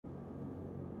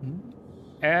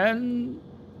And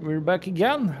we're back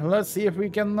again. Let's see if we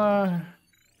can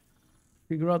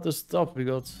figure out the stuff we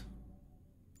got.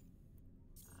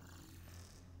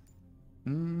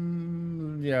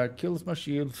 Yeah, kills my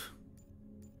shield.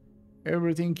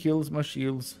 Everything kills my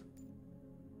shields.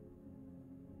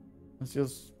 It's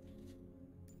just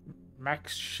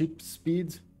max ship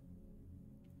speed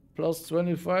plus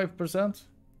 25%.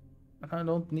 I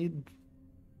don't need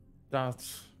that,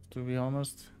 to be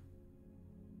honest.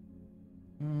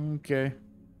 Okay.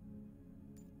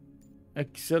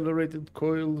 Accelerated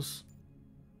coils.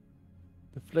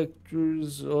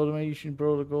 Deflectors, automation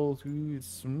protocol.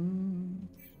 It's,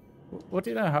 what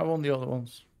did I have on the other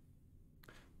ones?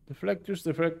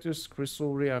 Deflectors,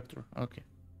 crystal reactor. Okay.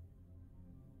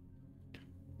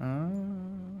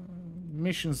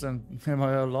 Missions, and am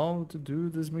I allowed to do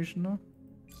this mission now?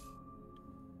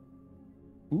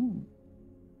 Ooh.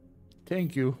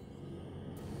 Thank you.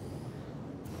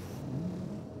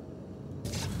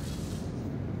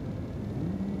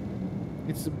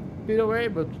 It's a bit away,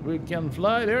 but we can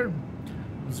fly there.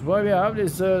 That's why we have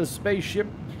this spaceship.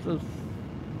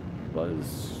 But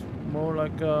it's more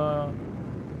like a...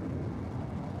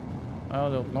 I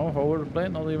don't know, hover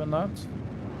plane, not even that.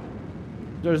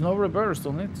 There's no reverse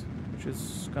on it, which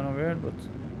is kind of weird, but...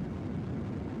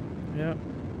 yeah.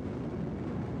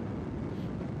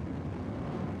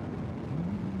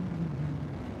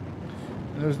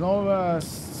 There's no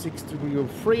 6 degree of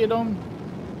freedom.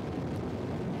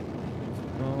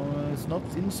 So it's not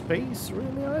in space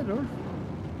really either.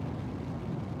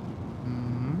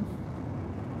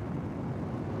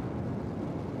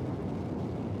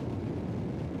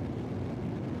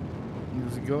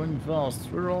 It's going fast.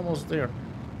 We're almost there.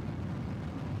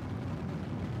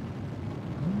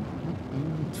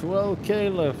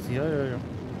 12k left. Yeah.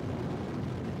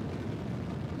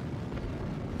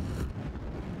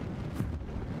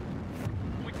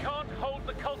 We can't hold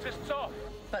the cultists off.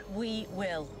 But we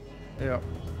will. Yeah.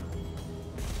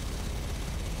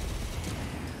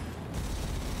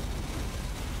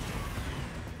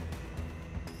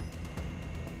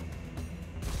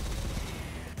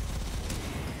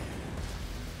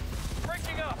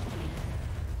 Breaking up.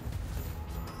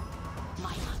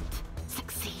 My hunt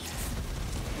succeeds.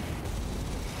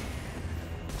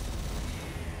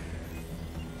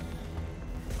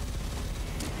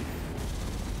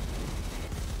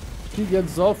 She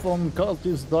gets off on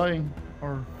cultists dying,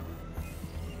 or...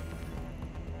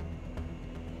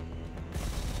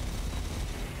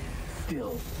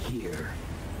 Still here.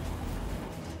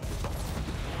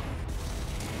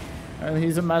 And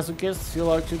he's a masochist. He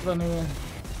likes it when he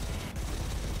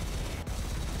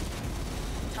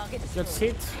gets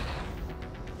hit.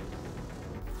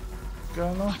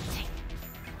 Gonna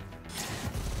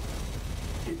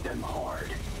Hit them hard.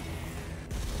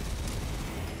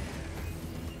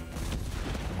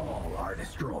 All are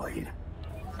destroyed.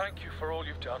 Thank you for all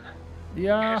you've done.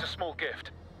 yeah. Here's a small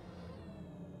gift.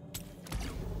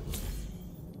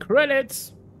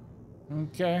 Credits.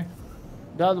 Okay,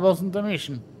 that wasn't the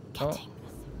mission. Oh.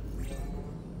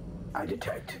 I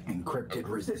detect encrypted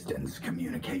resistance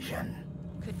communication.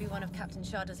 Could be one of Captain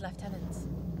Sharda's lieutenants.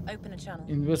 Open a channel.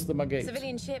 Investigate.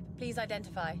 Civilian ship, please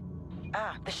identify.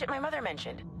 Ah, the ship my mother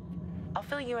mentioned. I'll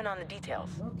fill you in on the details.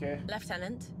 Okay.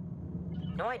 Lieutenant.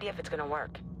 No idea if it's gonna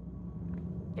work.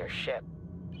 Your ship.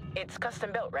 It's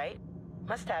custom built, right?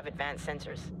 Must have advanced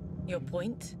sensors. Your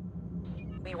point?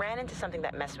 We ran into something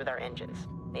that messed with our engines.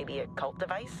 Maybe a cult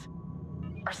device?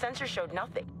 Our sensors showed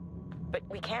nothing. But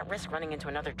we can't risk running into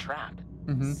another trap.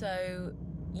 So,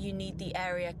 you need the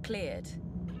area cleared?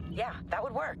 Yeah, that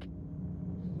would work.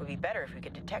 Would be better if we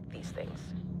could detect these things.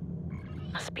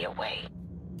 Must be a way.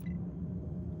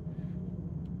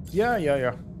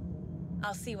 Yeah.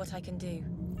 I'll see what I can do.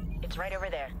 It's right over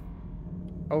there.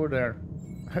 Over there.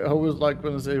 I always like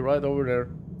when I say right over there.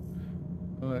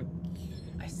 Like,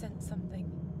 I sense something.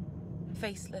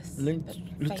 Faceless. but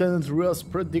Lieutenant faint. Rua's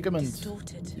predicament.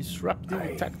 Distorted.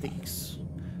 Disruptive tactics.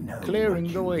 Know Clearing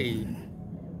what the you way. mean,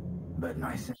 but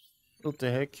my What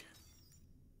the heck?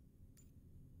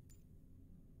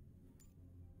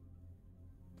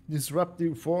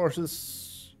 Disruptive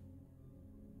forces.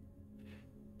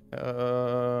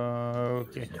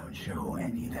 Okay. don't show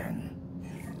anything.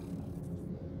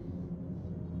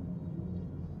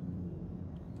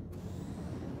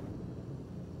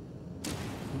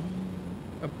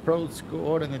 Approach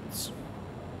coordinates.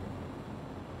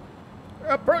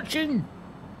 Approaching!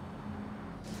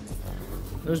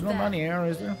 There's no There. money here,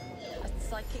 is there? A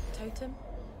psychic totem?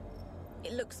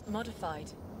 It looks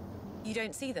modified. You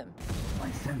don't see them? My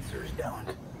sensors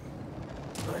don't.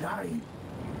 But I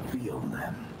feel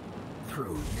them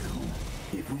through you.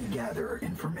 If we gather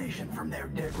information from their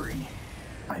debris,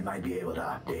 I might be able to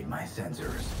update my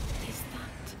sensors. Is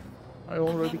that I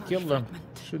already memory killed them.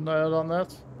 fragment? Shouldn't I have done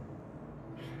that?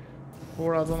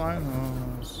 4 out of 9.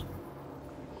 Oh,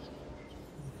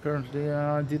 apparently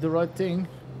I did the right thing.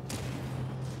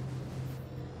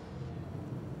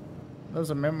 That's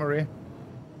a memory.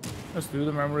 Let's do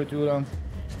the memory too then.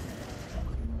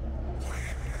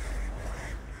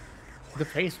 The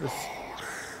faceless.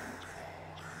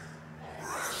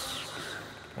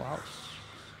 Wow.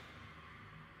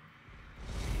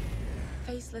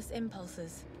 Faceless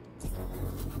impulses.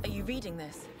 Are you reading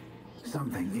this?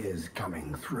 Something is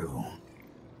coming through.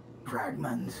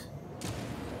 Fragments.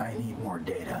 I need more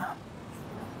data.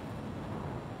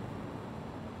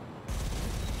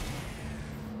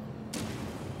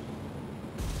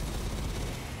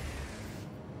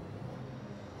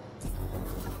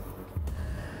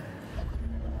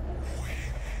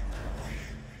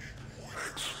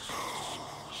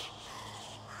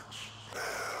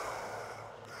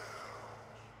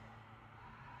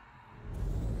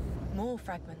 More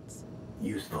fragments.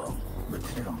 Useful, but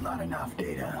still not enough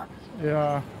data.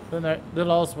 Yeah, the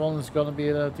last one is gonna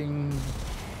be the thing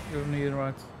you need,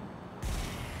 right?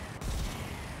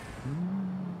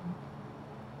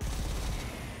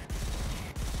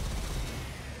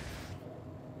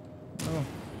 Oh,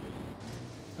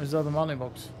 is that the money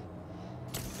box?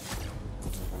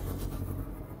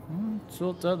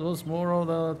 Thought that was more of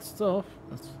that stuff.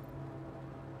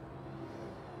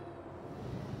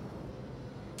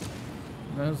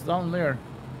 It's down there.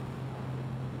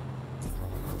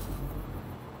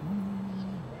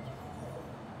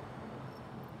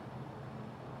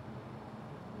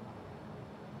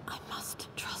 I must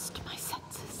trust my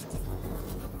senses.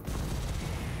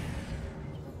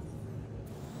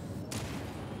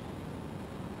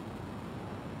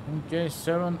 Okay,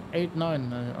 7, 8,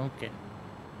 9. Okay.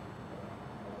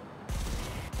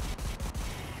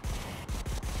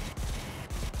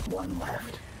 One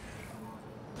left.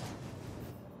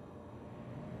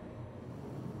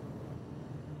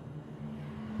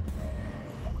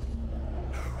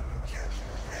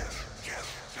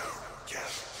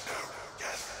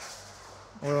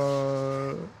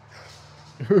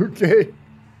 Okay.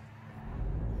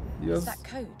 Yes. Is that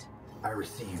code? I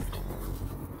received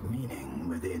meaning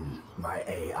within my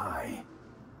AI.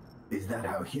 Is that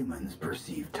how humans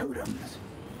perceive totems?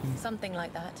 Something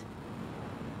like that.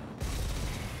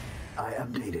 I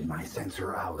updated my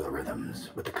sensor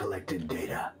algorithms with the collected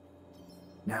data.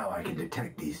 Now I can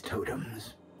detect these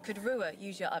totems. Could Rua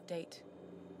use your update?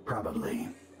 Probably.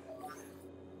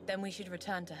 Then we should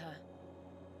return to her.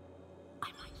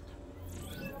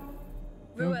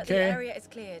 Rua, the Okay. area is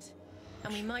cleared,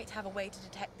 and we might have a way to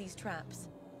detect these traps.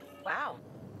 Wow.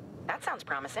 That sounds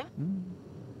promising.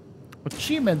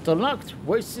 Achievement unlocked.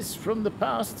 Voices from the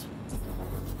past.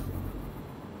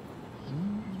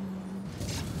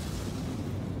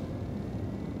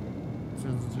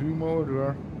 Just zoom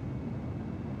over.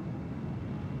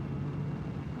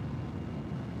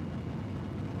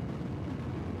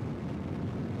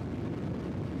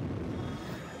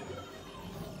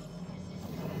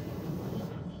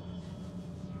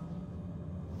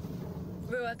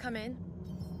 Rua, come in.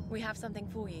 We have something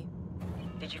for you.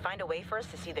 Did you find a way for us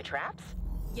to see the traps?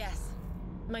 Yes.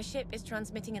 My ship is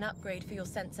transmitting an upgrade for your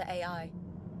sensor AI.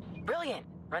 Brilliant.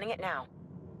 Running it now.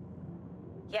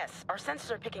 Yes, our sensors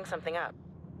are picking something up.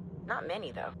 Not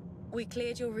many, though. We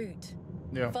cleared your route.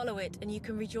 Yeah. Follow it, and you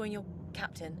can rejoin your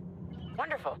captain.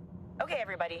 Wonderful. Okay,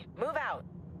 everybody, move out.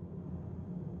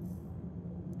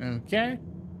 Okay.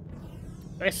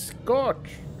 Escort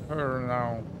her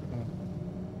now.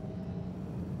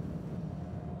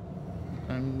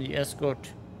 I'm the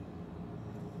escort.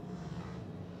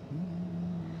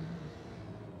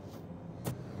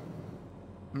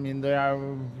 I mean, they are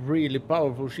really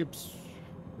powerful ships,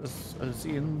 as I've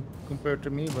seen compared to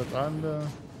me, but I'm the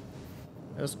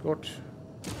escort.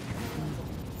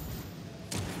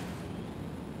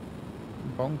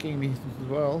 Bonking me as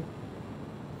well.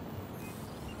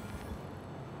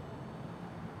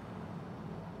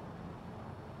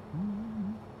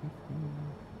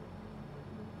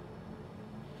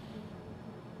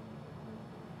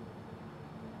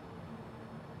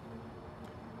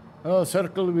 Oh,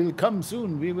 circle will come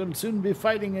soon. We will soon be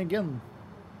fighting again.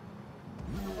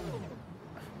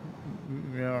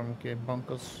 Yeah, okay,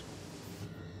 bunk us.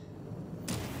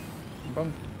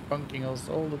 Bunking us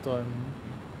all the time.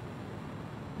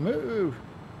 Move!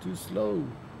 Too slow.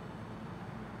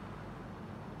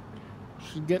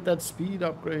 Should get that speed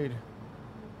upgrade.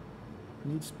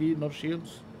 Need speed, not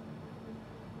shields.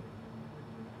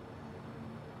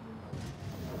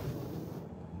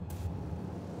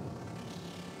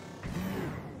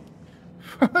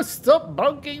 Stop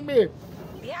bunking me!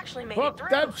 We actually made it Fuck through.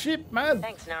 that ship, man!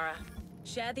 Thanks, Nara.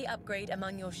 Share the upgrade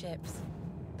among your ships.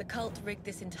 The cult rigged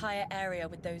this entire area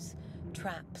with those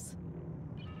traps.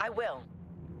 I will.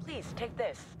 Please, take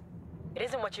this. It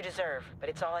isn't what you deserve, but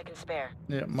it's all I can spare.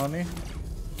 Yeah, money.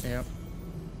 Yeah.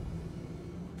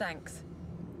 Thanks.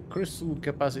 Crystal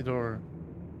capacitor.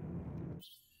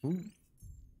 Ooh.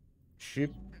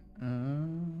 Ship.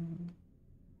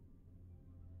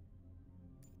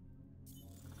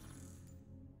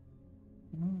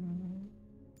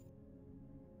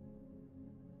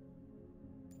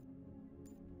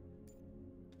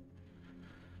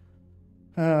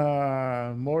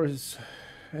 More is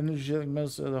energetic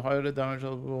mess the higher the damage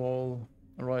of the wall.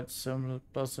 Right,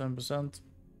 7%.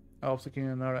 After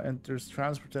King Nara enters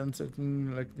transport and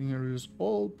selecting use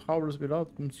all powers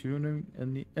without consuming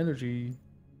any energy.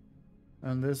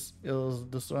 And this is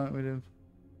designed with him.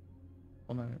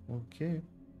 Oh no, okay.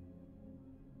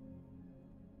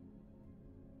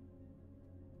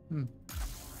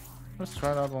 Let's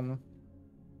try that one.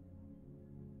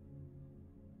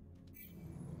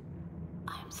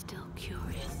 I'm still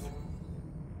curious.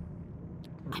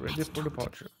 Ready for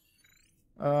departure.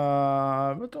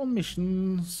 But on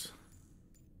missions.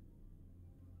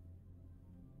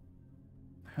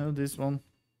 How this one?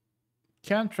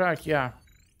 Can't track, yeah.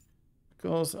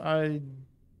 Because I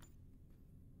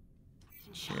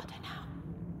Shut now.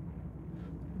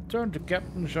 turn to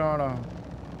Captain Sharda.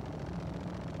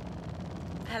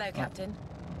 Hello, Captain.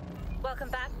 Welcome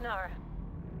back, Nara.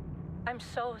 I'm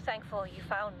so thankful you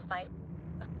found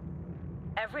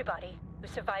everybody who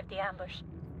survived the ambush.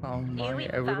 Oh my, You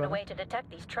even everybody. found a way to detect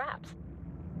these traps.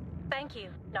 Thank you,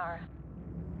 Nara.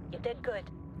 You did good.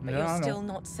 But Yeah, I you're know. still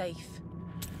not safe.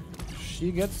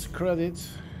 She gets credit.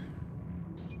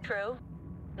 True.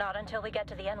 Not until we get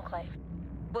to the Enclave.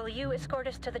 Will you escort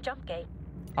us to the jump gate?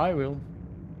 I will.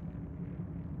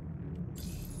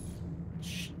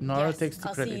 Nara Yes, takes the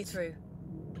I'll credit. see you through.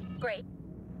 Great.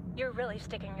 You're really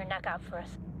sticking your neck out for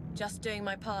us. Just doing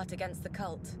my part against the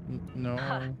cult. No.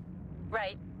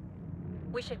 Right.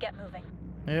 We should get moving.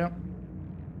 Yeah.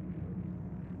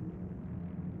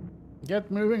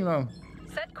 Get moving now.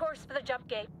 Set course for the jump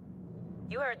gate.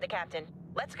 You heard the captain.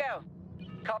 Let's go.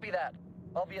 Copy that.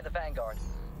 I'll be at the Vanguard.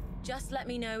 Just let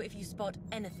me know if you spot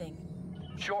anything.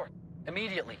 Sure.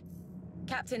 Immediately.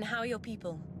 Captain, how are your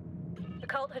people? The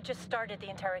cult had just started the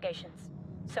interrogations,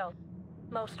 so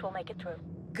most will make it through.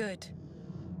 Good.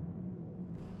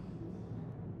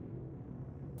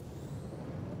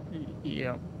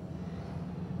 Yeah.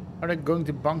 Are they going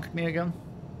to bunk me again?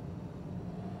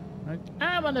 Like,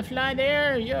 I want to fly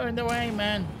there. You're in the way,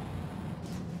 man.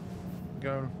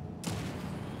 Go.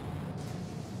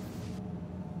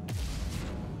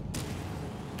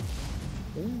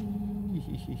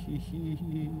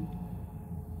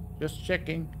 Just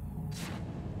checking.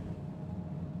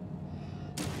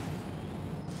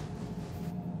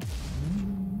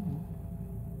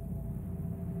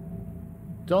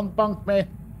 Don't bunk me.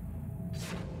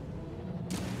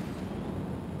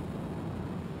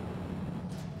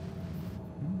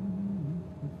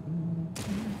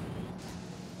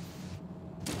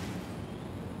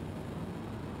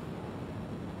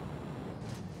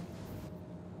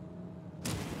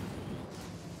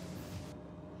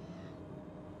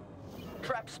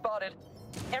 Trap spotted.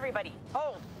 Everybody,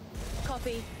 hold.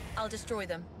 Copy. I'll destroy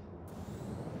them.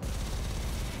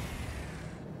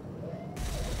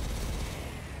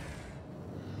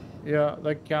 Yeah,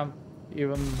 they can't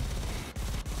even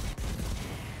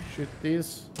shoot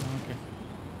these. Okay.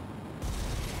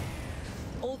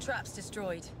 All traps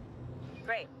destroyed.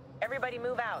 Great. Everybody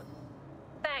move out.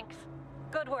 Thanks.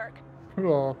 Good work.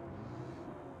 Oh.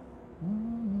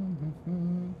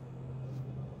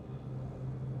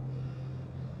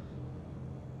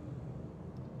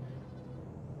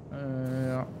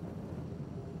 Yeah.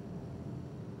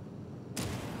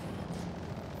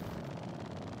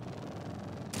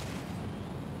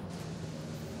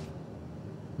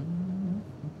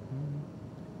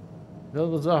 That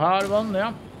was a hard one,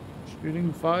 yeah.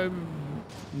 Shooting 5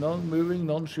 non-moving,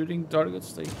 non-shooting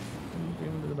targets. They couldn't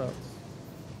even do that.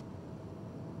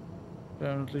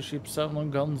 Apparently ships have no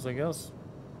guns, I guess.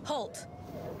 Halt.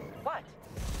 What?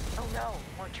 Oh no,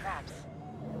 more traps.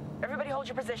 Everybody hold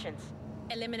your positions.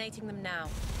 Eliminating them now.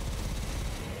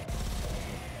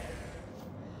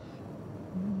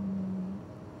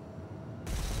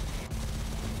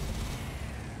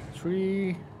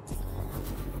 Three.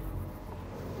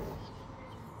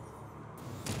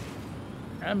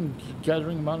 I'm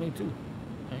gathering money too,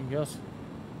 I guess.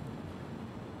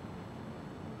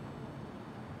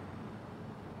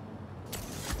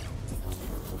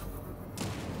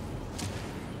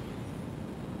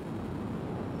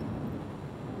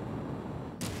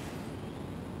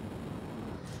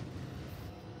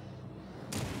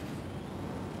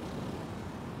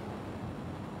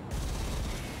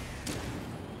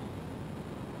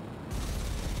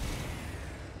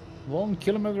 1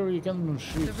 kilometer you can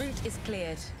shoot. The route is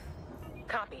cleared.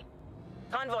 Copy.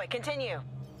 Convoy, continue.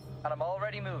 And I'm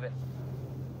already moving.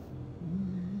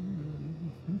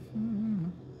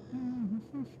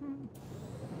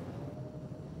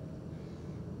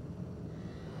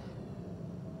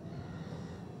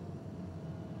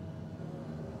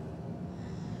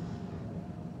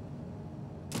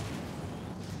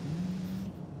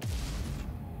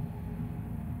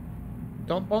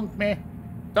 Don't bunk me!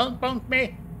 Don't bunk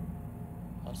me!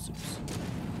 Oh, soups.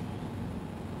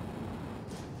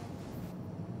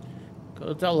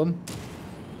 Gotta tell him.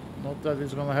 Not that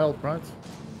it's gonna help, right?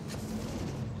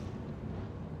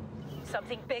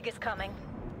 Something big is coming.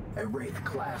 A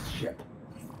Wraith-class ship.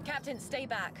 Captain, stay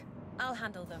back. I'll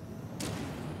handle them.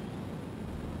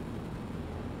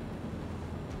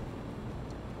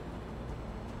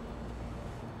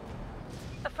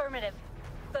 Affirmative.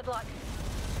 Good luck.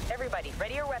 Everybody,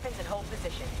 ready your weapons and hold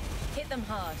position. Hit them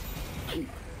hard. Keep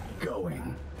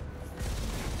going.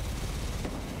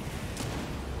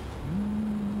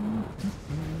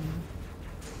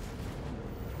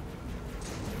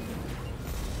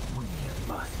 We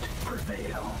must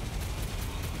prevail.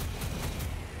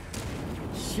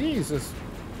 Jesus!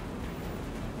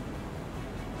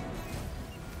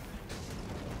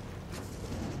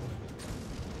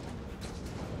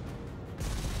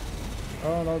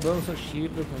 Oh no, those are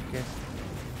shielded, okay.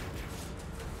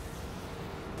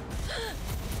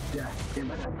 Death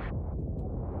imminent.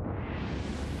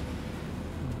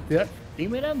 Death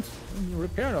imminent?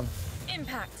 Repair them.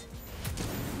 Impact.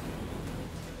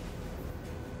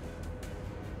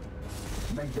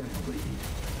 Make them bleed.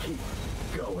 Keep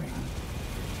going.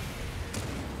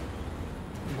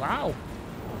 Wow.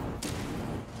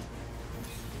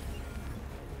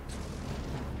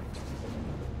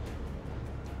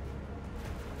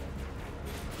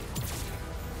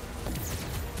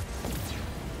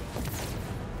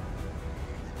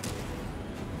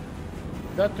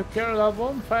 That took care of that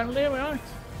one finally, right?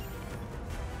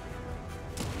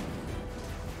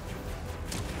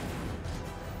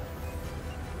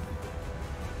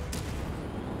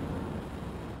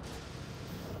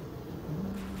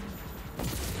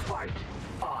 Fight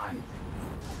on.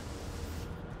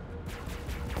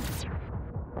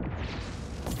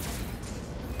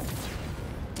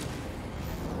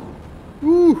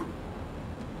 Woo!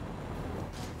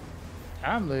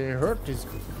 Damn, they hurt these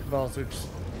bastards.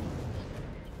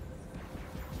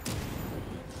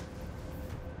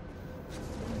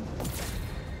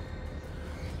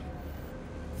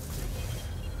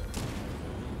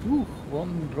 Ooh,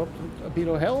 one dropped a bit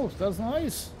of health. That's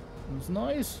nice. That's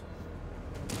nice.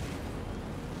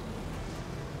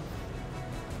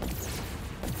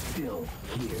 Still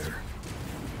here.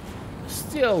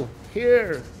 Still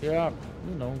here. Yeah,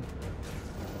 you know.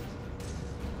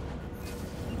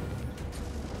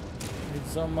 Did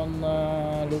someone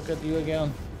look at you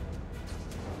again?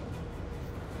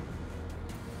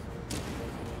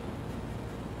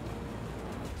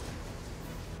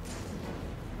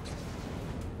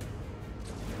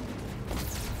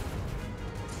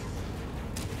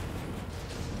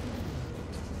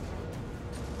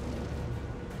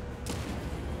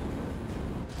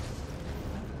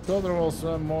 Thought there was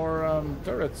more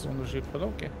turrets on the ship, but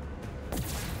okay.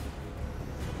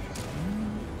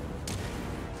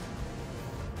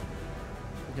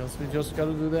 I guess we just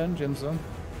gotta do the engines then.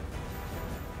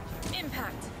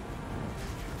 Impact.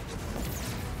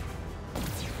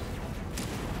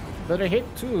 Better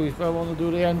hit too if I want to do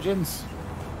the engines.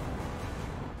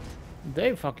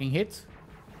 They fucking hit.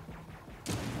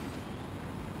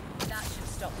 That should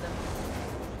stop them.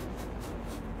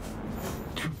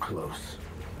 Too close.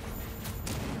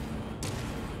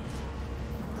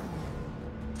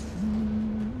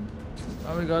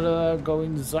 Now we gotta go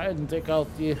inside and take out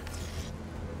the...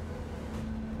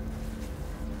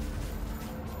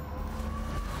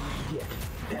 Get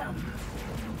them.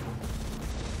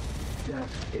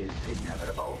 Death is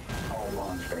inevitable. All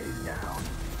launch phase down.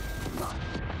 Must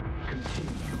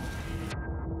continue.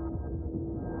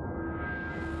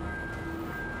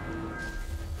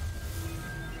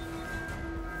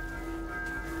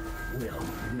 Will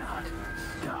not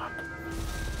stop.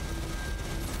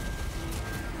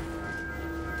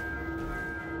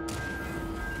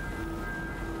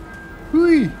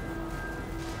 Hui!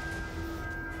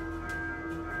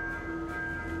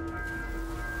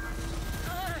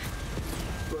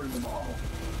 Burn them all.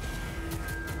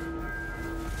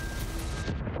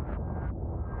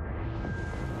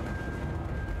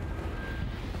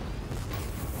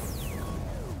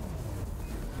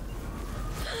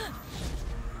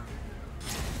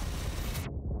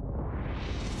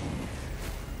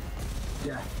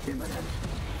 Death imminent.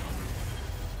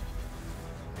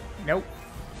 Nope.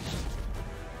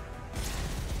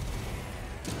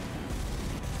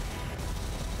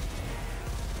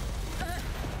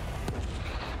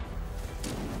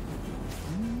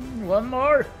 One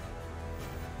more.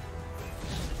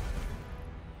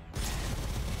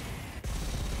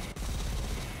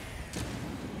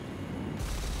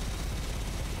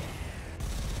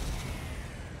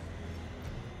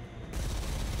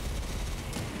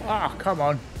 Ah, come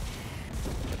on.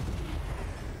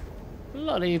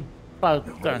 Bloody The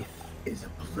bugger. Wraith is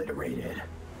obliterated.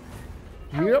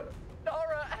 Yep.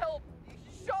 Nara, help!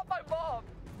 He shot my mom!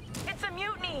 It's a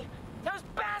mutiny! Those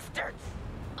bastards!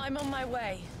 I'm on my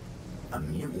way. A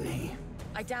mutiny.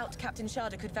 I doubt Captain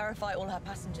Sharda could verify all her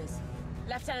passengers.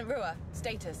 Lieutenant Rua,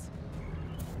 status.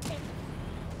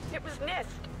 It was Nist.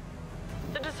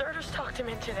 The deserters talked him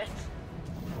into this.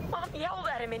 Mom yelled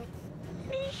at him and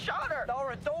he shot her.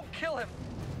 Nara, don't kill him!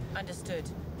 Understood.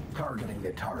 Targeting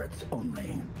the turrets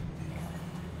only.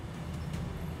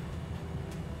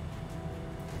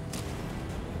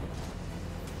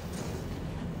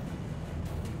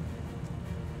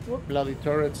 What bloody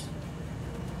turrets?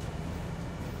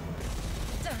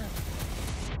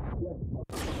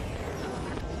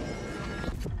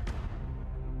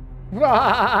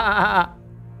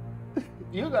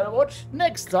 You gotta watch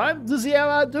next time to see how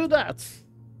I do that.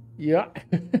 Yeah.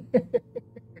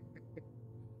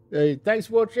 Hey, thanks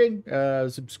for watching.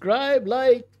 Subscribe,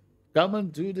 like,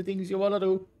 comment, do the things you wanna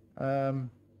do. I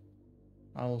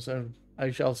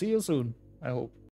shall see you soon, I hope.